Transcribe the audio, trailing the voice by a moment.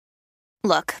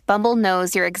Look, Bumble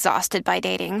knows you're exhausted by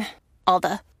dating. All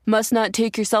the must not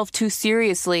take yourself too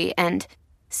seriously and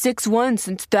 6'1"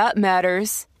 since that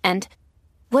matters. And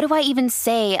what do I even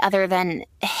say other than,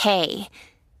 hey?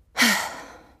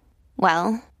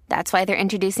 Well, that's why they're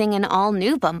introducing an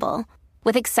all-new Bumble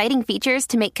with exciting features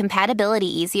to make compatibility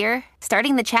easier,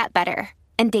 starting the chat better,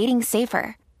 and dating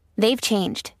safer. They've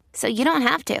changed, so you don't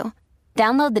have to.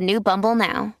 Download the new Bumble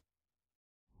now.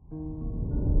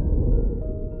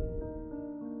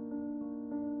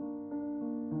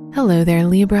 Hello there,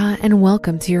 Libra, and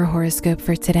welcome to your horoscope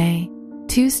for today,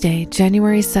 Tuesday,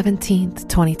 January 17th,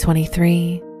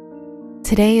 2023.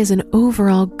 Today is an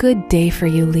overall good day for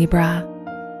you, Libra.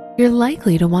 You're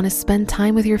likely to want to spend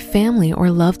time with your family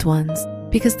or loved ones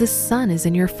because the sun is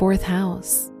in your 4th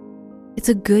house. It's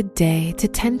a good day to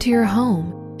tend to your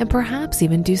home and perhaps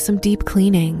even do some deep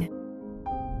cleaning.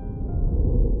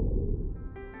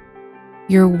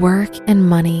 Your work and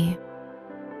money.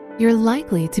 You're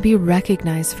likely to be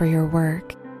recognized for your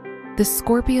work. The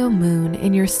Scorpio moon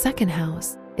in your 2nd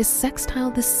house is sextile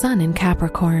the sun in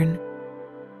Capricorn.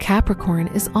 Capricorn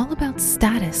is all about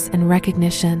status and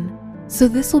recognition, so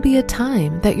this will be a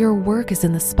time that your work is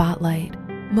in the spotlight,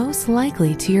 most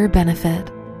likely to your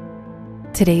benefit.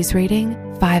 Today's rating,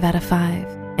 5 out of 5,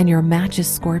 and your match is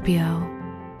Scorpio.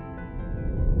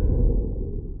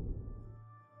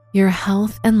 Your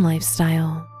health and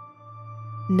lifestyle.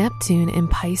 Neptune in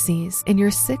Pisces in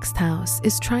your 6th house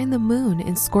is trine the moon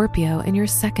in Scorpio in your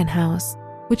 2nd house,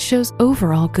 which shows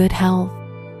overall good health.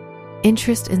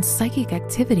 Interest in psychic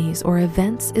activities or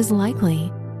events is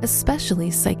likely,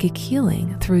 especially psychic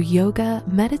healing through yoga,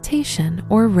 meditation,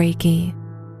 or Reiki.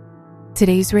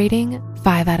 Today's rating,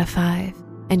 5 out of 5,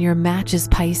 and your match is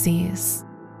Pisces.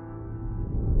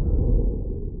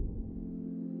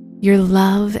 Your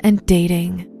love and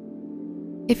dating.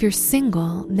 If you're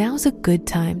single, now's a good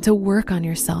time to work on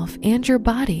yourself and your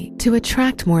body to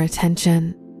attract more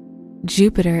attention.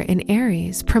 Jupiter in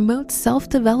Aries promotes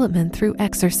self-development through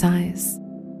exercise.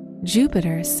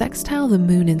 Jupiter sextile the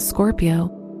moon in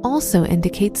Scorpio also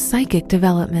indicates psychic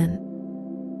development.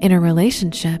 In a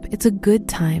relationship, it's a good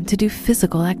time to do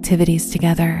physical activities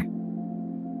together.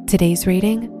 Today's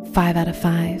rating, 5 out of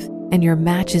 5, and your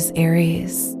match is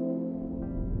Aries.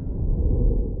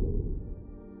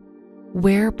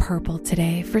 Wear purple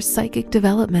today for psychic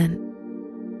development.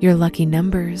 Your lucky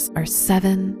numbers are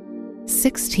 7,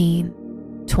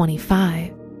 16,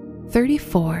 25,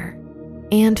 34,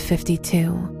 and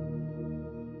 52.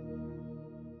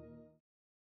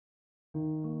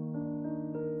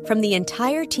 From the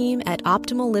entire team at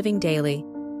Optimal Living Daily,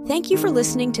 thank you for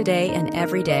listening today and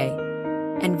every day.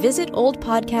 And visit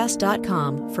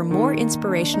oldpodcast.com for more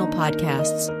inspirational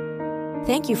podcasts.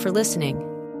 Thank you for listening.